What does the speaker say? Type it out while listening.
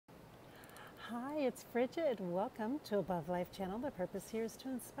Hi, it's Bridget. Welcome to Above Life Channel. The purpose here is to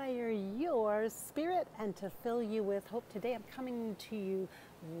inspire your spirit and to fill you with hope. Today I'm coming to you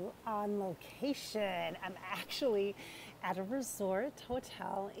on location. I'm actually at a resort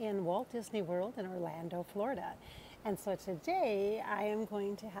hotel in Walt Disney World in Orlando, Florida. And so today I am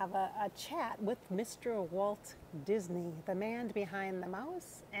going to have a chat with Mr. Walt Disney, the man behind the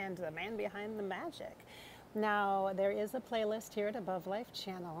mouse and the man behind the magic. Now, there is a playlist here at Above Life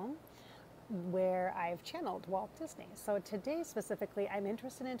Channel where I've channeled Walt Disney. So today specifically, I'm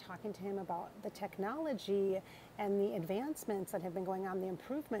interested in talking to him about the technology and the advancements that have been going on, the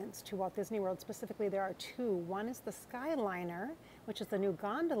improvements to Walt Disney World. Specifically, there are two. One is the Skyliner, which is the new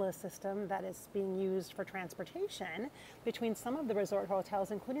gondola system that is being used for transportation between some of the resort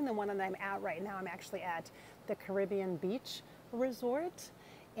hotels, including the one that I'm at right now. I'm actually at the Caribbean Beach Resort,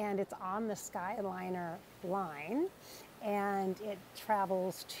 and it's on the Skyliner line, and it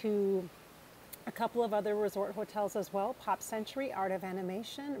travels to a couple of other resort hotels as well: Pop Century, Art of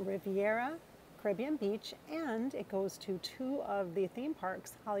Animation, Riviera, Caribbean Beach, and it goes to two of the theme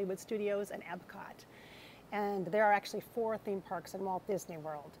parks, Hollywood Studios and Epcot. And there are actually 4 theme parks in Walt Disney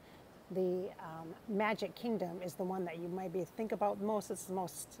World. The Magic Kingdom is the one that you might think about most. It's the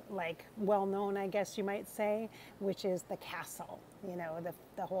most well-known, I guess you might say, which is the castle. You know,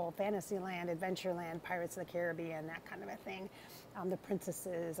 the whole Fantasyland, Adventureland, Pirates of the Caribbean, that kind of a thing. The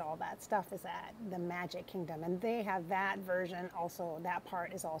princesses, all that stuff is at the Magic Kingdom, and they have that version also. That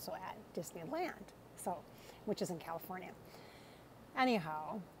part is also at Disneyland, so which is in California.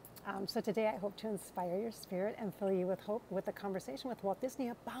 Anyhow. So today I hope to inspire your spirit and fill you with hope with a conversation with Walt Disney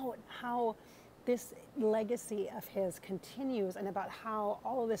about how this legacy of his continues, and about how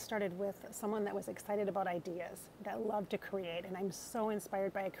all of this started with someone that was excited about ideas, that loved to create. And I'm so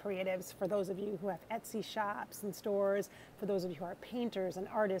inspired by creatives. For those of you who have Etsy shops and stores, for those of you who are painters and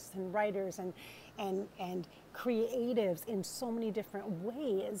artists and writers and creatives in so many different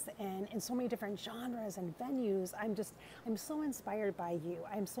ways and in so many different genres and venues, I'm so inspired by you.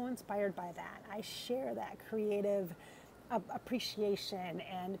 I'm so inspired by that. I share that creative appreciation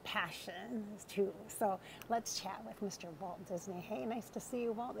and passion too. So let's chat with Mr. Walt Disney. Hey, nice to see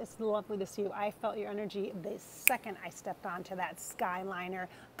you, Walt. It's lovely to see you. I felt your energy the second I stepped onto that Skyliner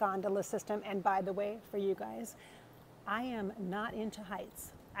gondola system. And by the way, for you guys, I am not into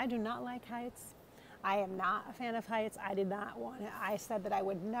heights. I do not like heights. I am not a fan of heights. I said that I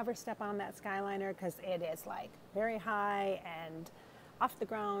would never step on that Skyliner because it is like very high and off the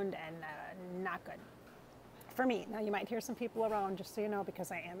ground and not good for me. Now, you might hear some people around, just so you know,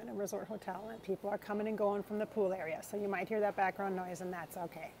 because I am in a resort hotel and people are coming and going from the pool area. So you might hear that background noise, and that's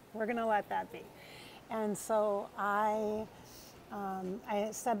okay. We're going to let that be. And so I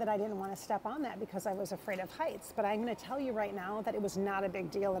said that I didn't want to step on that because I was afraid of heights. But I'm going to tell you right now that it was not a big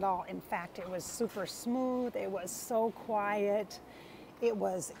deal at all. In fact, it was super smooth. It was so quiet. It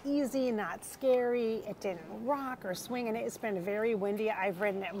was easy, not scary. It didn't rock or swing, and it's been very windy. I've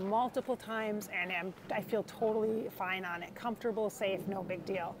ridden it multiple times, and I feel totally fine on it. Comfortable, safe, no big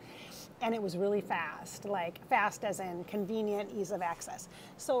deal. And it was really fast, like fast as in convenient, ease of access.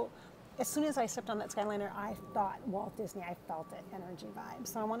 So as soon as I stepped on that Skyliner, I thought Walt Disney. I felt it, energy vibe.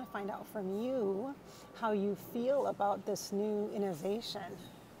 So I want to find out from you how you feel about this new innovation.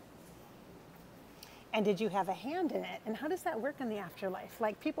 And did you have a hand in it? And how does that work in the afterlife?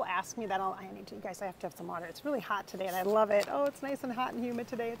 Like, people ask me that all. I need to, you guys, I have to have some water. It's really hot today, and I love it. Oh, it's nice and hot and humid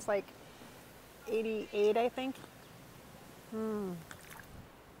today. It's like 88, I think. Ooh.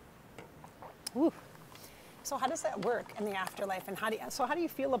 So how does that work in the afterlife? And how do you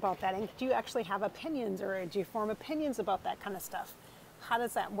feel about that? And do you actually have opinions, or do you form opinions about that kind of stuff? How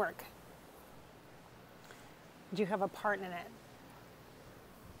does that work? Do you have a part in it?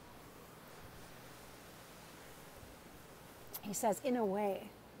 He says, in a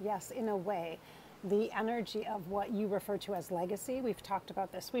way, yes, in a way, the energy of what you refer to as legacy, we've talked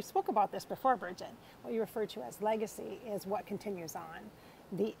about this, we spoke about this before, Bridget. What you refer to as legacy is what continues on.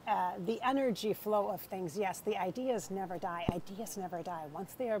 The energy flow of things, yes, the ideas never die. Ideas never die.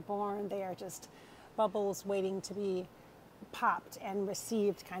 Once they are born, they are just bubbles waiting to be popped and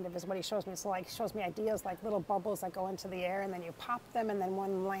received, kind of is what he shows me. So like, he shows me ideas like little bubbles that go into the air, and then you pop them, and then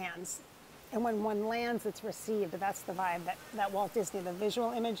one lands. And when one lands, it's received. That's the vibe that Walt Disney, the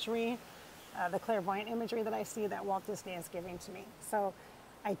visual imagery, the clairvoyant imagery that I see that Walt Disney is giving to me. So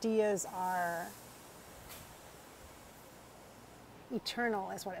ideas are eternal,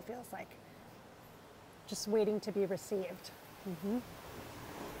 is what it feels like. Just waiting to be received.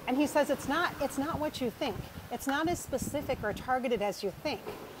 And he says it's not what you think. It's not as specific or targeted as you think.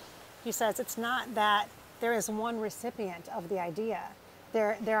 He says it's not that there is one recipient of the idea.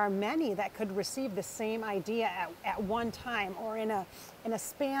 There are many that could receive the same idea at one time or in a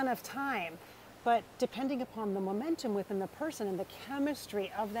span of time. But depending upon the momentum within the person and the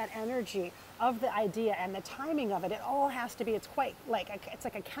chemistry of that energy, of the idea and the timing of it, it all has to be, it's quite like, it's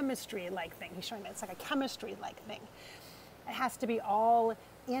like a chemistry-like thing. He's showing me it's like a chemistry-like thing. It has to be all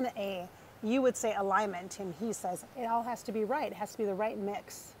in a, you would say alignment, and he says it all has to be right. It has to be the right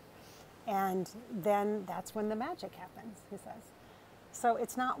mix. And then that's when the magic happens, he says. So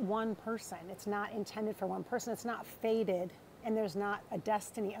it's not one person. It's not intended for one person. It's not fated. And there's not a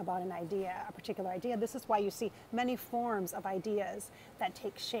destiny about an idea, a particular idea. This is why you see many forms of ideas that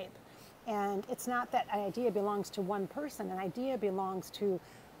take shape. And it's not that an idea belongs to one person. An idea belongs to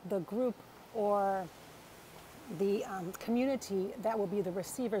the group or the community that will be the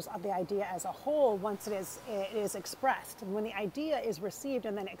receivers of the idea as a whole once it is expressed. And when the idea is received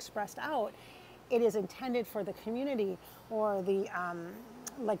and then expressed out, it is intended for the community or the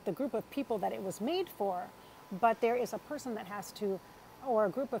like the group of people that it was made for. But there is a person that has to, or a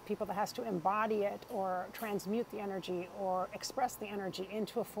group of people that has to embody it or transmute the energy or express the energy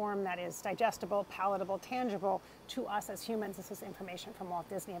into a form that is digestible, palatable, tangible to us as humans. This is information from Walt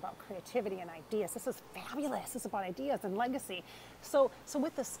Disney about creativity and ideas. This is fabulous. This is about ideas and legacy. So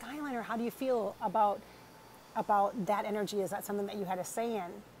with the Skyliner, how do you feel about that energy? Is that something that you had a say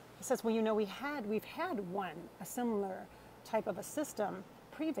in? He says, well, you know, we've had a similar type of a system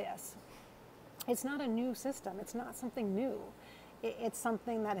previous. It's not a new system. It's not something new. It's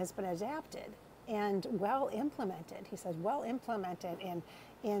something that has been adapted and well implemented. He says, well implemented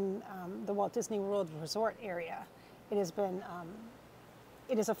in the Walt Disney World Resort area. It has been,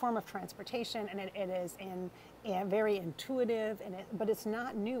 it is a form of transportation, and it is very intuitive, but it's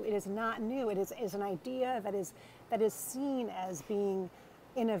not new. It is not new. It is an idea that is seen as being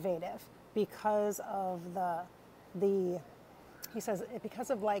innovative because of the he says because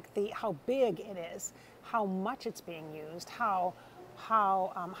of like how big it is, how much it's being used, how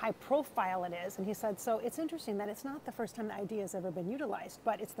high profile it is. And he said, so it's interesting that it's not the first time the idea has ever been utilized,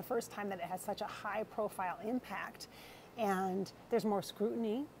 but it's the first time that it has such a high profile impact. And there's more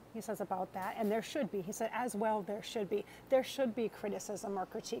scrutiny, he says, about that. And there should be. He said, as well, there should be. There should be criticism or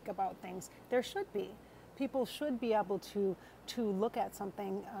critique about things. There should be. People should be able to look at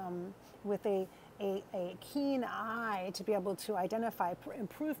something with a keen eye to be able to identify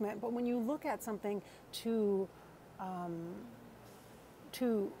improvement. But when you look at something to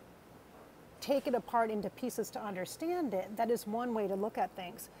take it apart into pieces to understand it, that is one way to look at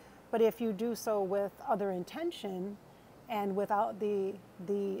things. But if you do so with other intention and without the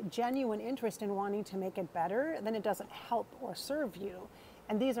genuine interest in wanting to make it better, then it doesn't help or serve you.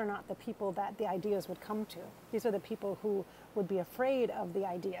 And these are not the people that the ideas would come to. These are the people who would be afraid of the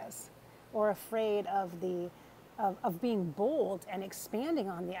ideas, or afraid of being bold and expanding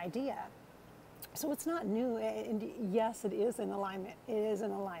on the idea. So it's not new, and yes, it is in alignment. It is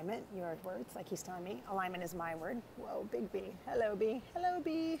in alignment, your words, like he's telling me. Alignment is my word. Whoa, big B. Hello, B. Hello,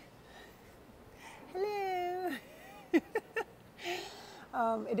 B. Hello.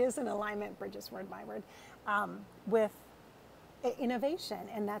 It is in alignment, Bridget's word, my word, with innovation,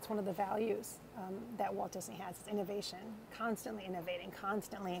 and that's one of the values that Walt Disney has, is innovation, constantly innovating,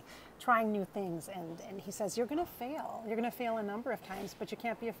 constantly trying new things. And he says, you're going to fail. You're going to fail a number of times, but you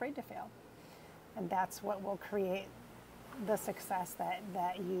can't be afraid to fail. And that's what will create the success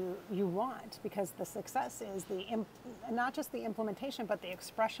that you want, because the success is not just the implementation, but the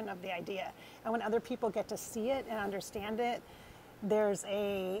expression of the idea. And when other people get to see it and understand it, there's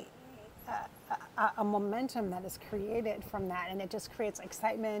a momentum that is created from that, and it just creates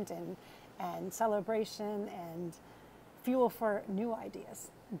excitement and celebration and fuel for new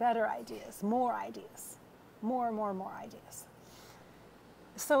ideas, better ideas, more ideas, more ideas.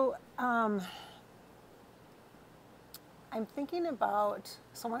 So I'm thinking about,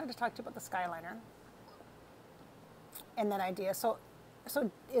 so I wanted to talk to you about the Skyliner and that idea. So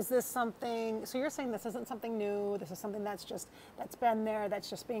is this something, so you're saying this isn't something new, this is something that's been there, that's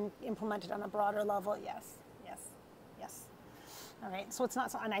just being implemented on a broader level? Yes. All right, so it's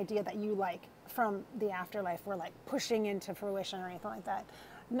not an idea that you like from the afterlife, we're like pushing into fruition or anything like that.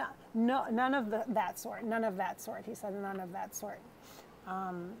 No, none of that sort, he said, none of that sort.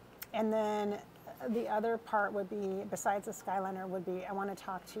 And then the other part would be, besides the Skyliner, would be, I want to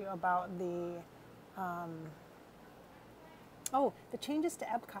talk to you about the changes to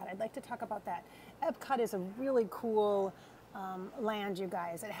Epcot. I'd like to talk about that. Epcot is a really cool land, you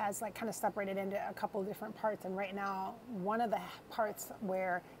guys. It has like kind of separated into a couple different parts, and right now one of the parts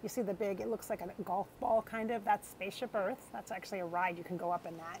where you see the big, it looks like a golf ball kind of, that's Spaceship Earth. That's actually a ride. You can go up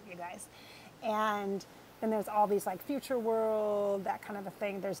in that, you guys. And Then there's all these like future world, that kind of a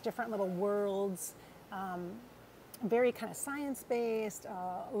thing. There's different little worlds, very kind of science-based,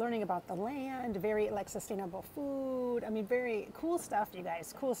 learning about the land, very like sustainable food. I mean, very cool stuff, you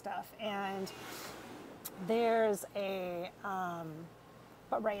guys, cool stuff. And there's a,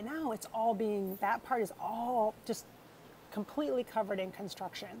 but right now it's all being, that part is all just completely covered in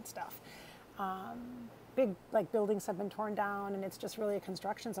construction stuff. Big like buildings have been torn down, and it's just really a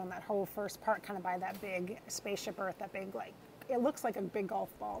construction zone. That whole first part, kind of by that big spaceship Earth, that big like, it looks like a big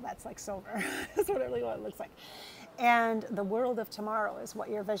golf ball that's like silver. That's really what it looks like. And the world of tomorrow is what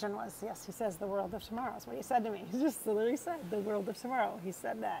your vision was. Yes, he says the world of tomorrow is what he said to me. He just literally said the world of tomorrow. He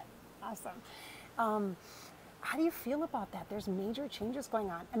said that. Awesome. How do you feel about that? There's major changes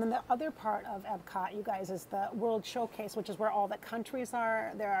going on. And then the other part of Epcot, you guys, is the World Showcase, which is where all the countries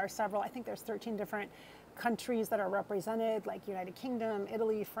are. There are several, I think there's 13 different countries that are represented, like United Kingdom,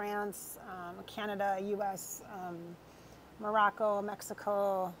 Italy, France, Canada, US, Morocco,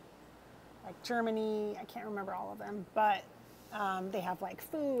 Mexico, like Germany. I can't remember all of them, but they have like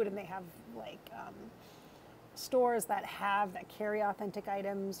food, and they have like stores that carry authentic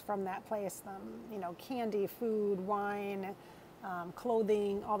items from that place, you know, candy, food, wine,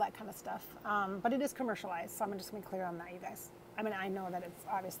 clothing, all that kind of stuff. But it is commercialized, so I'm just going to be clear on that, you guys. I mean, I know that it's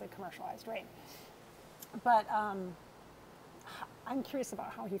obviously commercialized, right? But I'm curious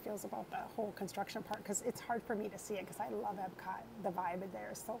about how he feels about the whole construction part, because it's hard for me to see it, because I love Epcot. The vibe there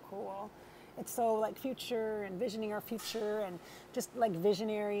is so cool. It's so like future and visioning our future and just like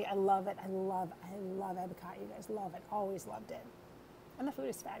visionary. I love it. I love Epcot. You guys love it. Always loved it. And the food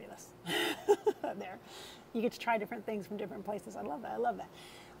is fabulous there. You get to try different things from different places. I love that. I love that.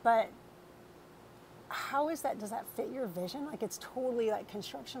 But how is that? Does that fit your vision? Like it's totally like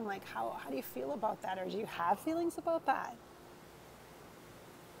construction. Like how do you feel about that? Or do you have feelings about that?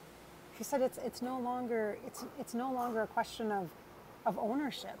 He said it's no longer a question of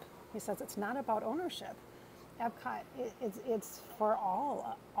ownership. He says it's not about ownership. Epcot, it's for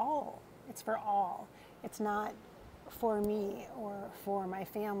all. It's for all. It's not for me or for my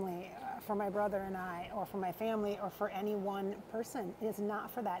family, for my brother and I, or for my family, or for any one person. It is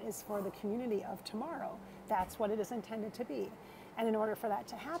not for that. It's for the community of tomorrow. That's what it is intended to be. And in order for that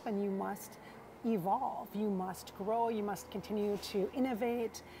to happen, you must evolve. You must grow. You must continue to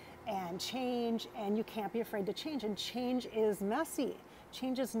innovate and change. And you can't be afraid to change. And change is messy.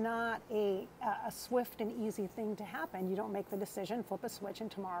 Change is not a swift and easy thing to happen. You don't make the decision, flip a switch,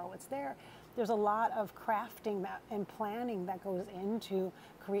 and tomorrow it's there. There's a lot of crafting and planning that goes into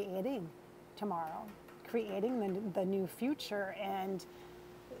creating tomorrow, creating the new future. And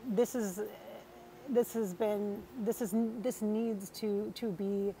this needs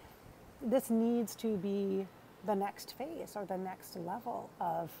to be the next phase, or the next level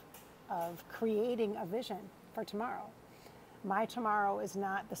of creating a vision for tomorrow. My tomorrow is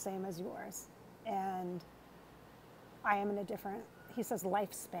not the same as yours, and I am in a different, he says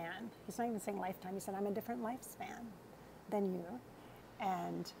lifespan. He's not even saying lifetime. He said, I'm in a different lifespan than you,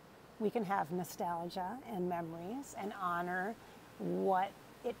 and we can have nostalgia and memories and honor what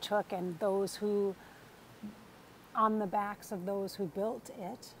it took, and those who, on the backs of those who built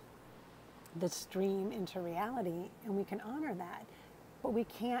it, this dream into reality, and we can honor that. But we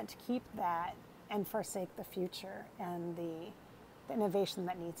can't keep that and forsake the future and the innovation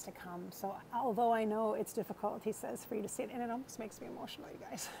that needs to come. So although I know it's difficult, he says, for you to see it, and it almost makes me emotional, you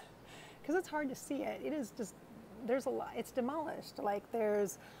guys, because it's hard to see it. It is just, there's a lot, it's demolished. Like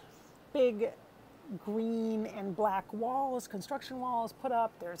there's big green and black walls, construction walls put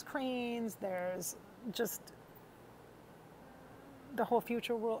up, there's cranes, there's just the whole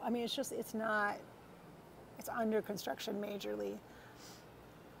future world. I mean, it's just, it's under construction majorly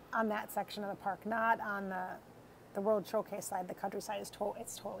on that section of the park, not on the World Showcase side. The countryside is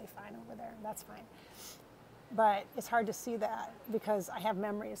it's totally fine over there. That's fine. But it's hard to see that because I have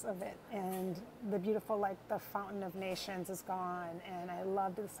memories of it, and the beautiful, like the Fountain of Nations is gone, and I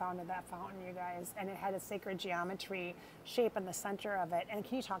loved the sound of that fountain, you guys, and it had a sacred geometry shape in the center of it. And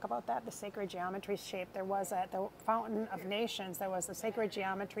can you talk about that, the sacred geometry shape? There was at the Fountain of Nations, there was a sacred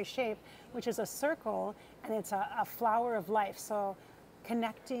geometry shape, which is a circle, and it's a flower of life. So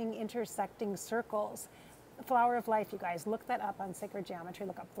connecting, intersecting circles. Flower of life, you guys, look that up on sacred geometry,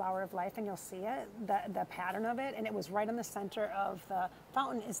 look up flower of life, and you'll see it, the pattern of it, and it was right in the center of the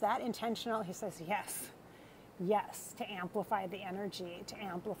fountain. Is that intentional? He says yes, to amplify the energy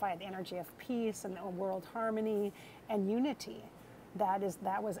of peace and world harmony and unity. That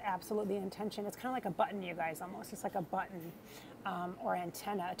was absolutely the intention. It's kind of like a button, you guys, almost. It's like a button or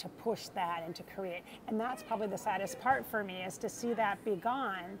antenna to push that and to create. And that's probably the saddest part for me, is to see that be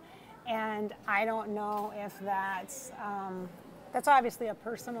gone And I don't know if that's obviously a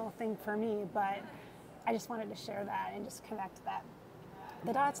personal thing for me, but I just wanted to share that and just connect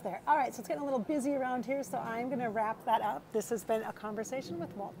the dots there. All right, so it's getting a little busy around here, so I'm going to wrap that up. This has been a conversation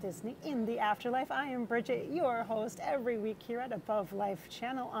with Walt Disney in the Afterlife. I am Bridget, your host, every week here at Above Life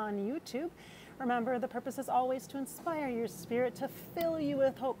channel on YouTube. Remember, the purpose is always to inspire your spirit, to fill you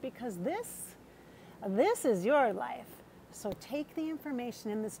with hope, because this is your life. So take the information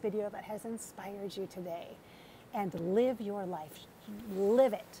in this video that has inspired you today and live your life.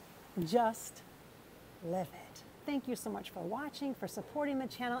 Live it. Just live it. Thank you so much for watching, for supporting the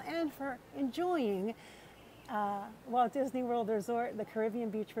channel, and for enjoying Walt Disney World Resort, the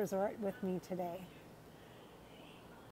Caribbean Beach Resort with me today.